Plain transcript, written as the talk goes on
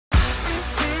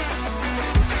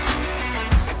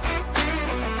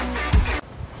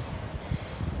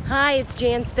Hi, it's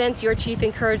Jan Spence, your Chief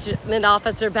Encouragement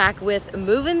Officer, back with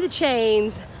Moving the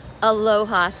Chains,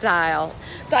 Aloha style.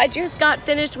 So I just got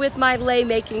finished with my lei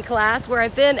making class where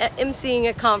I've been emceeing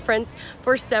a conference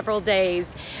for several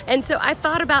days. And so I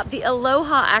thought about the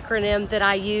Aloha acronym that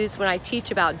I use when I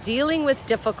teach about dealing with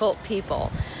difficult people.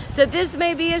 So this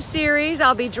may be a series,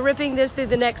 I'll be dripping this through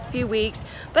the next few weeks,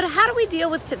 but how do we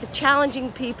deal with the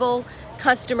challenging people,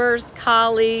 customers,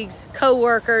 colleagues,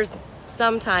 co-workers,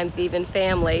 sometimes even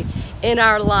family in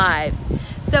our lives?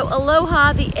 So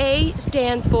Aloha, the A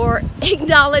stands for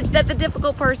acknowledge that the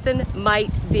difficult person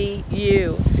might be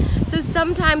you. So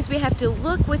sometimes we have to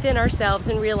look within ourselves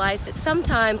and realize that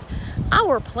sometimes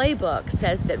our playbook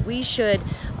says that we should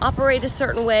operate a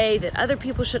certain way, that other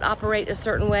people should operate a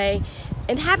certain way,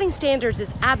 and having standards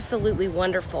is absolutely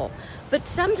wonderful. But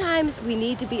sometimes we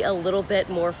need to be a little bit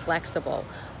more flexible.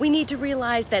 We need to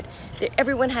realize that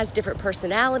everyone has different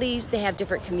personalities, they have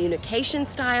different communication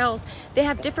styles, they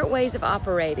have different ways of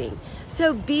operating.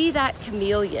 So be that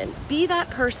chameleon, be that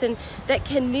person that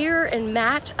can mirror and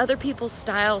match other people's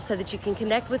styles so that you can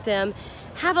connect with them.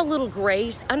 Have a little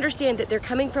grace, understand that they're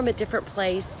coming from a different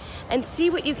place, and see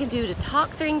what you can do to talk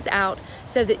things out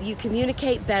so that you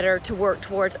communicate better to work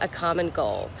towards a common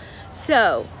goal.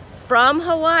 So, from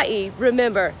Hawaii,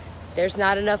 remember, there's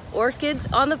not enough orchids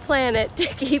on the planet to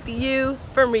keep you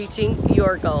from reaching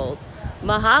your goals.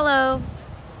 Mahalo!